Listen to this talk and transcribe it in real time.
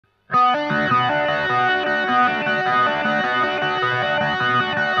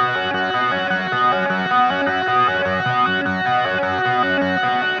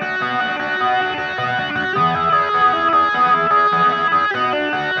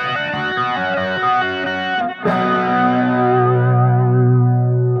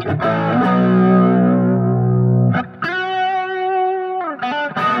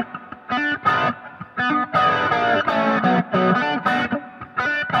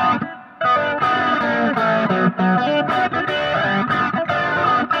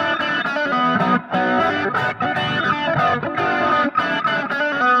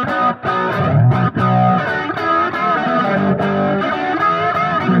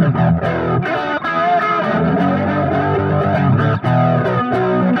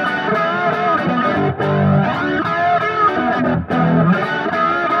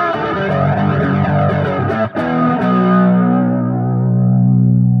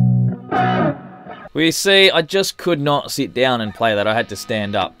Well, you see, I just could not sit down and play that. I had to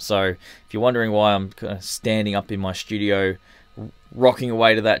stand up. So if you're wondering why I'm kind of standing up in my studio, rocking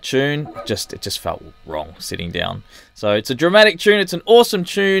away to that tune, it just felt wrong sitting down. So it's a dramatic tune. It's an awesome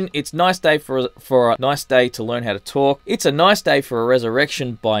tune. It's a nice day for a nice day to learn how to talk. It's a nice day for a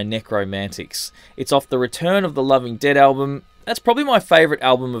resurrection by Nekromantix. It's off the Return of the Loving Dead album. That's probably my favorite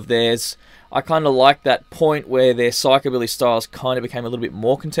album of theirs. I kind of like that point where their psychobilly styles kind of became a little bit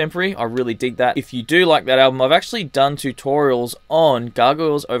more contemporary. I really dig that. If you do like that album, I've actually done tutorials on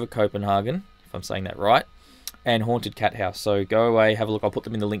Gargoyles over Copenhagen, if I'm saying that right, and Haunted Cathouse. So go away, have a look. I'll put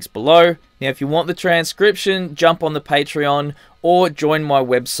them in the links below. Now, if you want the transcription, jump on the Patreon or join my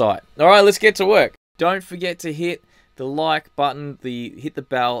website. All right, let's get to work. Don't forget to hit the like button, hit the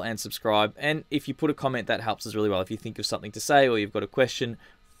bell, and subscribe. And if you put a comment, that helps us really well. If you think of something to say or you've got a question,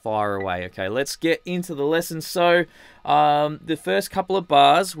 fire away. Okay, let's get into the lesson. So the first couple of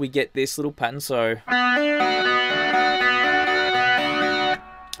bars, we get this little pattern. So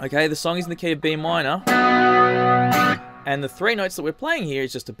okay, the song is in the key of B minor, and the three notes that we're playing here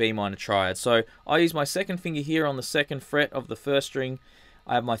is just a B minor triad. So I use my second finger here on the second fret of the first string.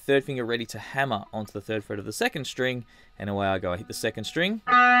 I have my third finger ready to hammer onto the third fret of the second string, and away I go. I hit the second string,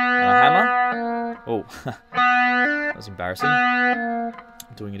 and I hammer. Oh, that was embarrassing. I'm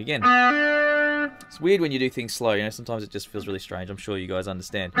doing it again. It's weird when you do things slow, you know, sometimes it just feels really strange. I'm sure you guys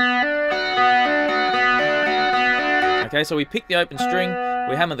understand. Okay, so we pick the open string,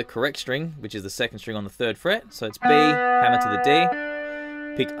 we hammer the correct string, which is the second string on the third fret. So it's B, hammer to the D,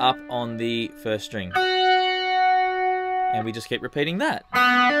 pick up on the first string. And we just keep repeating that.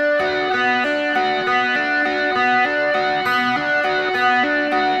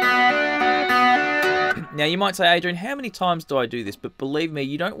 Now you might say, Adrian, how many times do I do this? But believe me,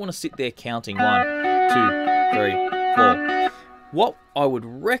 you don't want to sit there counting 1, 2, 3, 4. What I would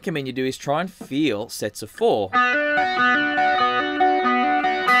recommend you do is try and feel sets of 4. See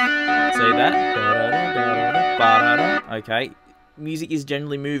that? Okay. Music is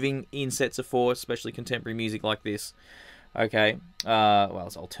generally moving in sets of 4, especially contemporary music like this. Okay, well,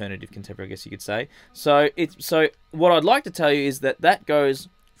 it's alternative contemporary, I guess you could say. So what I'd like to tell you is that goes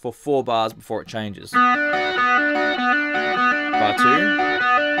for 4 bars before it changes. Bar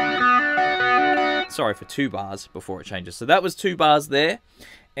 2. Sorry, for 2 bars before it changes. So that was 2 bars there.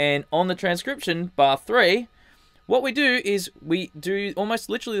 And on the transcription, bar 3, what we do is we do almost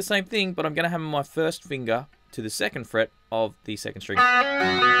literally the same thing, but I'm going to hammer my first finger to the second fret of the second string.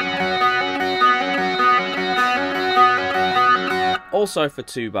 Also for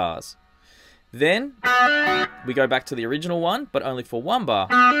 2 bars. Then we go back to the original one, but only for 1 bar.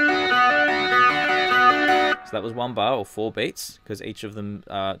 So that was 1 bar, or 4 beats, because each of them,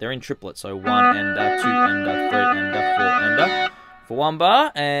 they're in triplet. So 1 and 2 and 3 and 4 and for 1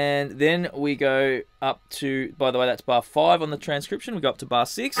 bar. And then we go up to, by the way, that's bar 5 on the transcription. We go up to bar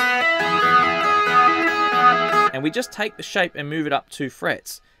 6. And we just take the shape and move it up 2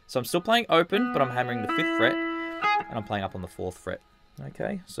 frets. So I'm still playing open, but I'm hammering the 5th fret, and I'm playing up on the 4th fret.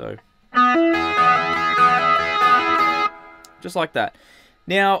 Okay, so just like that.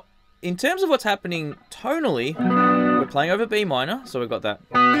 Now, in terms of what's happening tonally, we're playing over B minor, so we've got that.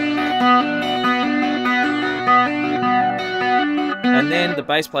 And then the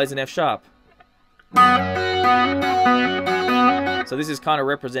bass plays an F sharp. So this is kind of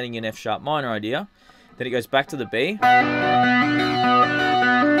representing an F sharp minor idea. Then it goes back to the B.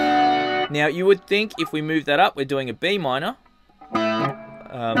 Now, you would think if we move that up, we're doing a B minor.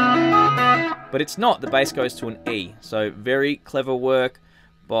 But it's not. The bass goes to an E. So very clever work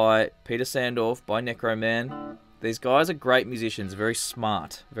by Peter Sandorff, by Nekroman. These guys are great musicians. Very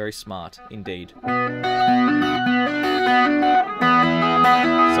smart indeed. So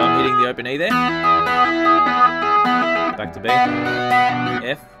I'm hitting the open E there. Back to B.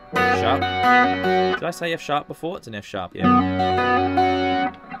 F sharp. Did I say F sharp before? It's an F sharp,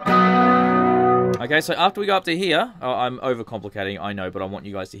 yeah. Okay, so after we go up to here, I'm overcomplicating, I know, but I want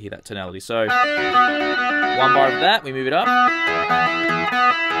you guys to hear that tonality. So 1 bar of that, we move it up. 1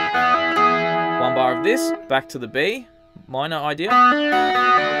 bar of this, back to the B minor idea.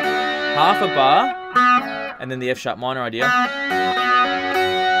 Half a bar, and then the F sharp minor idea for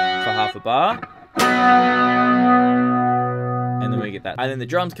half a bar. And then we get that. And then the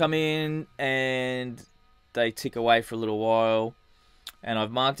drums come in, and they tick away for a little while. And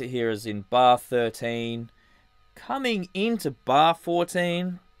I've marked it here as in bar 13, coming into bar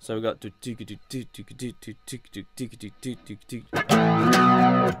 14. So we've got and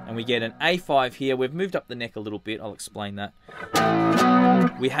we get an A5 here. We've moved up the neck a little bit. I'll explain that.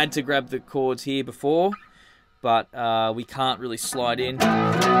 We had to grab the chords here before, but we can't really slide in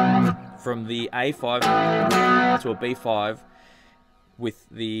from the A5 to a B5 with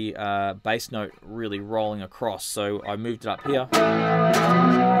the bass note really rolling across. So I moved it up here.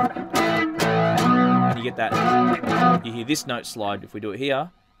 And you get that, you hear this note slide. If we do it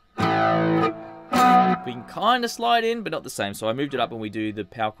here, we can kind of slide in, but not the same. So I moved it up and we do the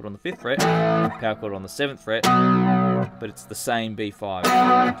power chord on the 5th fret, power chord on the 7th fret, but it's the same B5,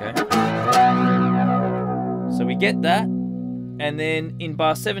 okay? So we get that, and then in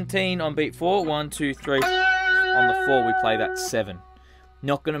bar 17 on beat 4, 1, 2, 3, on the 4 we play that 7.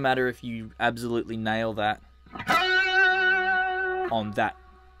 Not going to matter if you absolutely nail that on that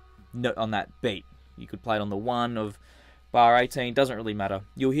beat. You could play it on the 1 of bar 18, doesn't really matter.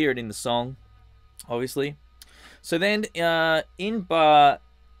 You'll hear it in the song, obviously. So then in bar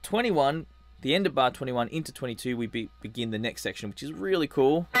 21, the end of bar 21 into 22, we begin the next section, which is really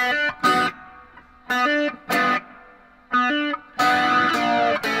cool.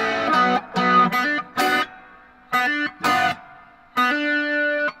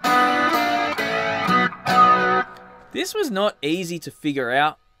 This was not easy to figure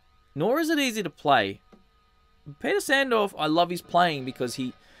out, nor is it easy to play. Peter Sandorff, I love his playing because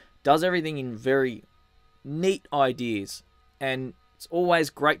he does everything in very neat ideas, and it's always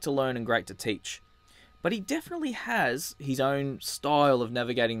great to learn and great to teach. But he definitely has his own style of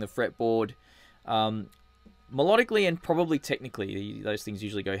navigating the fretboard, melodically and probably technically. Those things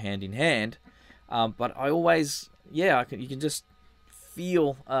usually go hand in hand. But I always, yeah, you can just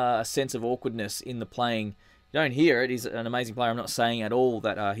feel a sense of awkwardness in the playing. You don't hear it. He's an amazing player. I'm not saying at all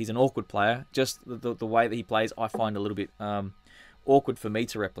that he's an awkward player. Just the way that he plays, I find a little bit awkward for me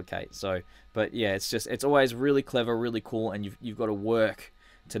to replicate. So, but yeah, it's always really clever, really cool, and you've got to work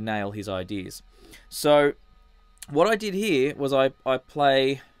to nail his ideas. So, what I did here was I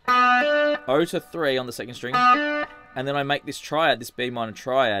play O to 3 on the 2nd string, and then I make this triad, this B minor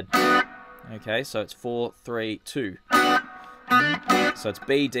triad. Okay, so it's 4, 3, 2. So it's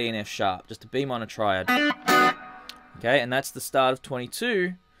B, D, and F sharp, just a B minor triad. Okay, and that's the start of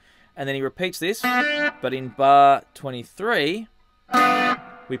 22. And then he repeats this, but in bar 23,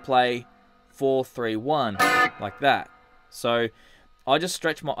 we play 4, 3, 1, like that. So I just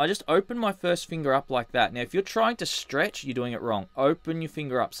open my first finger up like that. Now, if you're trying to stretch, you're doing it wrong. Open your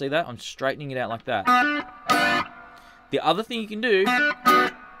finger up. See that? I'm straightening it out like that. The other thing you can do,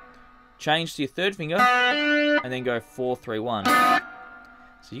 change to your 3rd finger, and then go 4, 3, 1.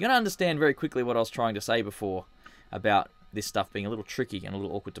 So you're going to understand very quickly what I was trying to say before about this stuff being a little tricky and a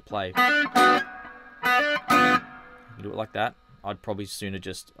little awkward to play. You do it like that. I'd probably sooner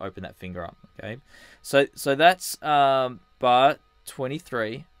just open that finger up. Okay, so that's bar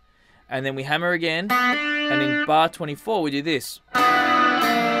 23, and then we hammer again, and in bar 24 we do this.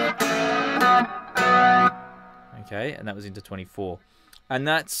 Okay, and that was into 24, and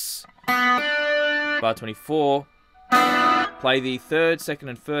that's bar 24. Play the 3rd, 2nd,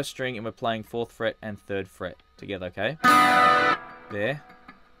 and 1st string, and we're playing 4th fret and 3rd fret together, okay? There.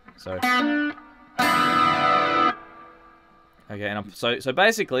 So. Okay, and so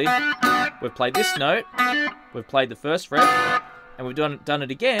basically, we've played this note, we've played the 1st fret, and we've done it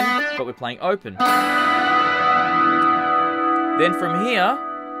again, but we're playing open. Then from here,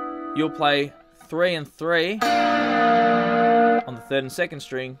 you'll play 3 and 3 on the 3rd and 2nd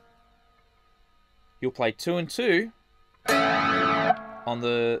string. You'll play 2 and 2 on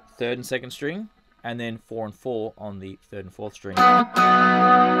the 3rd and 2nd string, and then 4 and 4 on the 3rd and 4th string.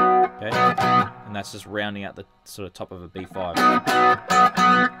 Okay, and that's just rounding out the sort of top of a B5.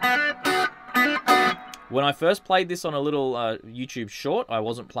 When I first played this on a little YouTube short, I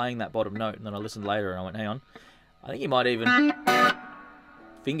wasn't playing that bottom note, and then I listened later and I went, hang on, I think you might even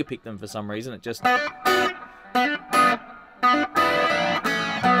fingerpick them for some reason. It just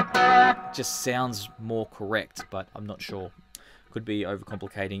sounds more correct, but I'm not sure. Could be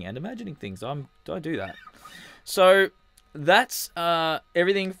overcomplicating and imagining things. I do that. So that's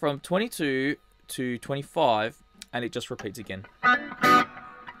everything from 22 to 25, and it just repeats again.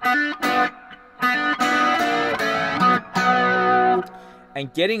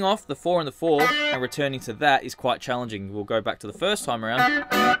 And getting off the 4 and the 4 and returning to that is quite challenging. We'll go back to the first time around.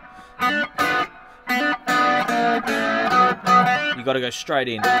 You got to go straight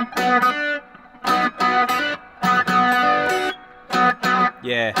in.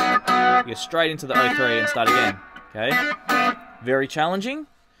 Yeah, you go straight into the 03 and start again. Okay, very challenging.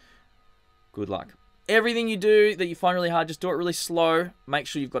 Good luck. Everything you do that you find really hard, just do it really slow. Make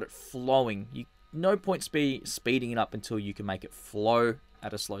sure you've got it flowing. No point speeding it up until you can make it flow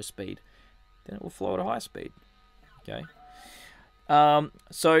at a slow speed. Then it will flow at a high speed. Okay.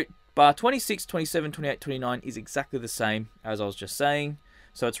 So bar 26, 27, 28, 29 is exactly the same as I was just saying.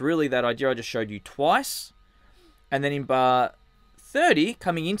 So it's really that idea I just showed you twice. And then in bar 30,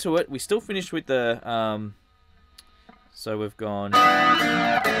 coming into it, we still finished with the... so we've gone... in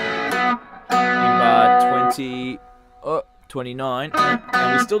bar 20... 29,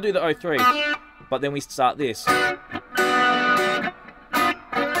 and we still do the 03, but then we start this. Okay,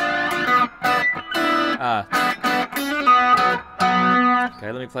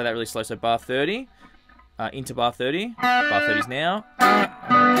 let me play that really slow. So bar 30, into bar 30. Bar 30's now.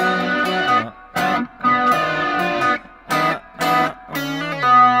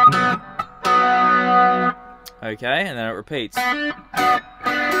 Okay, and then it repeats.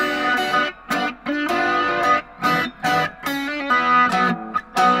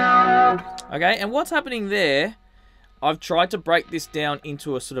 Okay, and what's happening there, I've tried to break this down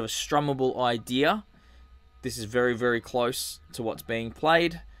into a sort of a strummable idea. This is very, very close to what's being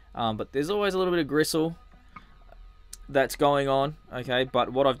played, but there's always a little bit of gristle that's going on, okay?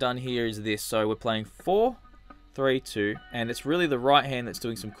 But what I've done here is this. So we're playing 4, 3, 2, and it's really the right hand that's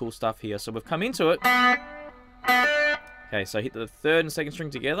doing some cool stuff here. So we've come into it. Okay, so hit the 3rd and 2nd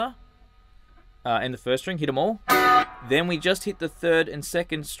string together, and the 1st string, hit them all. Then we just hit the 3rd and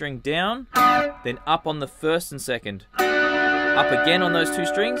 2nd string down, then up on the 1st and 2nd, up again on those 2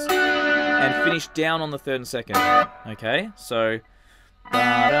 strings, and finish down on the 3rd and 2nd. Okay, so ba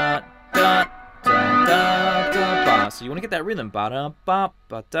da da da da da ba. So you want to get that rhythm, ba da ba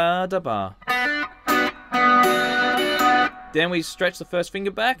ba da da ba. Then we stretch the 1st finger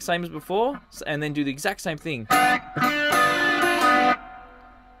back, same as before, and then do the exact same thing.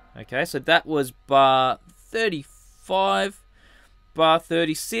 Okay, so that was bar 35, bar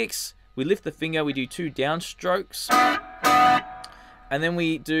 36, we lift the finger, we do 2 downstrokes, and then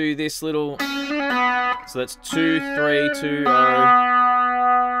we do this little, so that's 2, 3, 2, 0,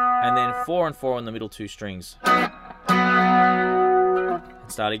 and then 4 and 4 on the middle 2 strings. And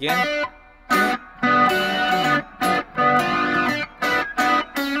start again.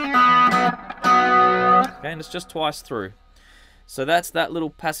 Okay, and it's just twice through. So that's that little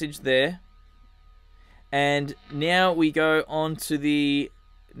passage there. And now we go on to the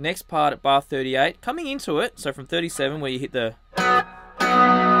next part at bar 38. Coming into it, so from 37 where you hit the...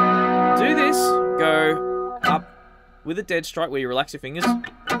 Do this, go up with a dead strike where you relax your fingers.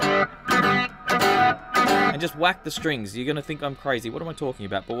 And just whack the strings. You're going to think I'm crazy. What am I talking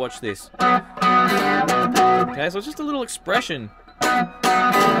about? But watch this. Okay, so it's just a little expression.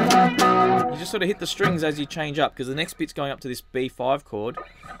 You just sort of hit the strings as you change up, because the next bit's going up to this B5 chord.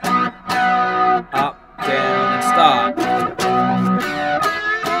 Up, down, and start.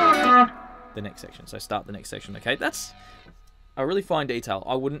 The next section. So start the next section. Okay, that's a really fine detail.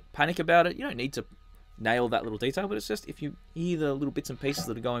 I wouldn't panic about it. You don't need to nail that little detail, but it's just if you hear the little bits and pieces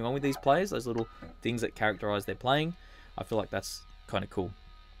that are going on with these players, those little things that characterize their playing, I feel like that's kind of cool.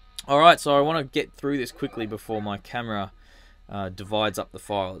 Alright, so I want to get through this quickly before my camera divides up the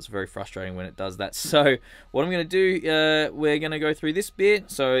file. It's very frustrating when it does that. So what I'm going to do, we're going to go through this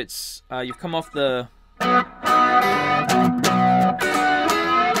bit. So it's, you've come off the...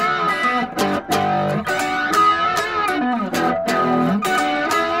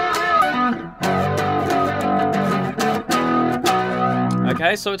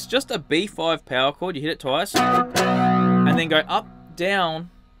 Okay, so it's just a B5 power chord. You hit it twice, and then go up,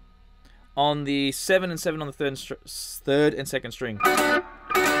 down on the 7 and 7 on the 3rd and 2nd string,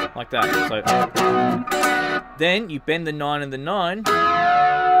 like that. So then you bend the 9 and the 9,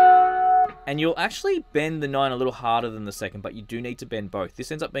 and you'll actually bend the 9 a little harder than the 2nd, but you do need to bend both.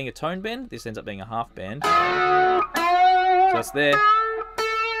 This ends up being a tone bend. This ends up being a half bend. So that's there,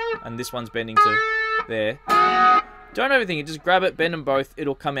 and this one's bending to there. Don't overthink it, just grab it, bend them both,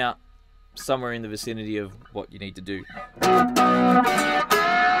 it'll come out somewhere in the vicinity of what you need to do.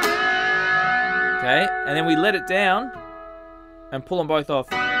 Okay, and then we let it down and pull them both off.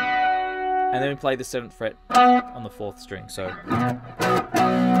 And then we play the 7th fret on the 4th string, so.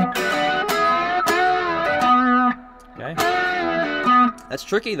 Okay. That's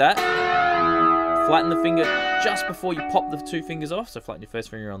tricky, that. Flatten the finger just before you pop the 2 fingers off, so flatten your 1st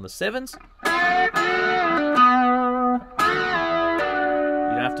finger on the 7s.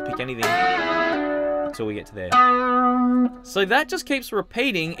 You don't have to pick anything until we get to there. So that just keeps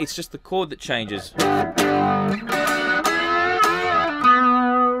repeating, it's just the chord that changes. So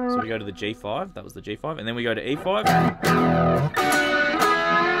we go to the G5, that was the G5, and then we go to E5.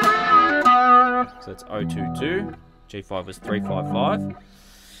 So it's 022, G5 was 355.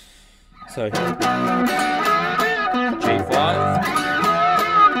 So G5,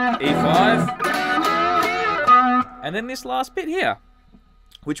 E5, and then this last bit here,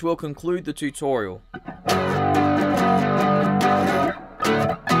 which will conclude the tutorial.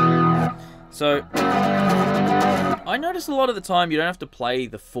 So I notice a lot of the time you don't have to play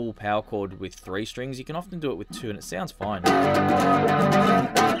the full power chord with 3 strings. You can often do it with 2, and it sounds fine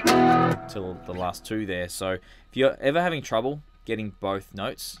till the last 2 there. So if you're ever having trouble getting both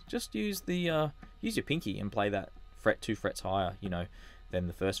notes, just use the use your pinky and play that 2 frets higher, you know, than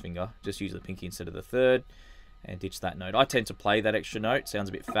the first finger. Just use the pinky instead of the third, and ditch that note. I tend to play that extra note. Sounds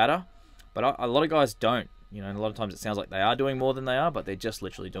a bit fatter, but a lot of guys don't. You know, and a lot of times it sounds like they are doing more than they are, but they're just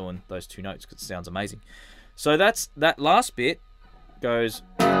literally doing those 2 notes because it sounds amazing. So that last bit goes.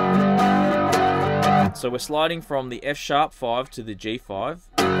 So we're sliding from the F sharp 5 to the G5.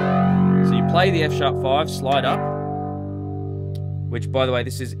 So you play the F sharp 5, slide up, which by the way,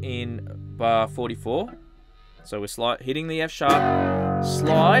 this is in bar 44. So we're hitting the F sharp,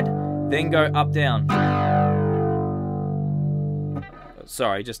 slide, then go up down.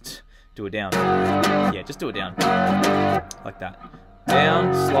 Sorry, just do it down. Yeah, just do it down. Like that.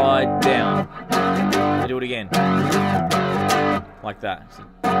 Down, slide, down. I do it again. Like that.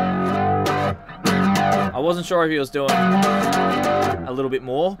 I wasn't sure if he was doing a little bit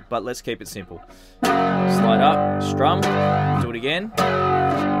more, but let's keep it simple. Slide up, strum, do it again.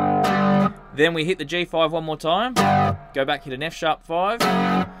 Then we hit the G5 one more time. Go back, hit an F sharp 5.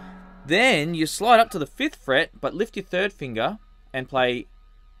 Then you slide up to the 5th fret, but lift your 3rd finger and play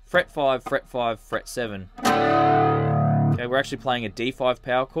fret 5, fret 5, fret 7. Okay, we're actually playing a D5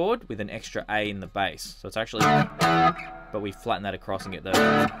 power chord with an extra A in the bass. So it's actually, but we flatten that across and get the.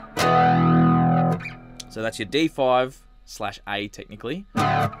 So that's your D5/A technically,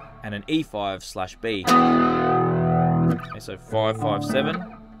 and an E5/B. Okay, so 5, 5,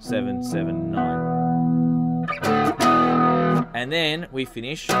 7, 7, 7, 9. And then we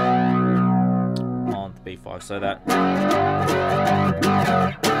finish on the B5, so that.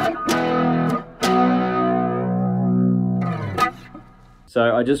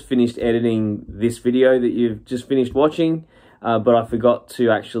 So I just finished editing this video that you've just finished watching, but I forgot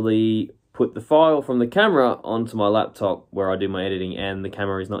to actually put the file from the camera onto my laptop where I do my editing, and the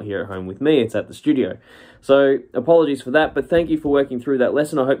camera is not here at home with me, it's at the studio. So apologies for that, but thank you for working through that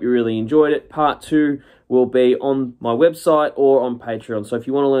lesson. I hope you really enjoyed it. Part 2 will be on my website or on Patreon. So if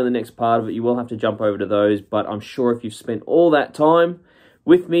you want to learn the next part of it, you will have to jump over to those, but I'm sure if you've spent all that time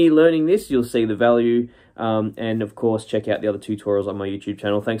with me learning this, you'll see the value. And of course, check out the other tutorials on my YouTube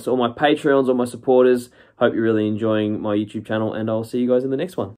channel. Thanks to all my Patreons, all my supporters. Hope you're really enjoying my YouTube channel, and I'll see you guys in the next one.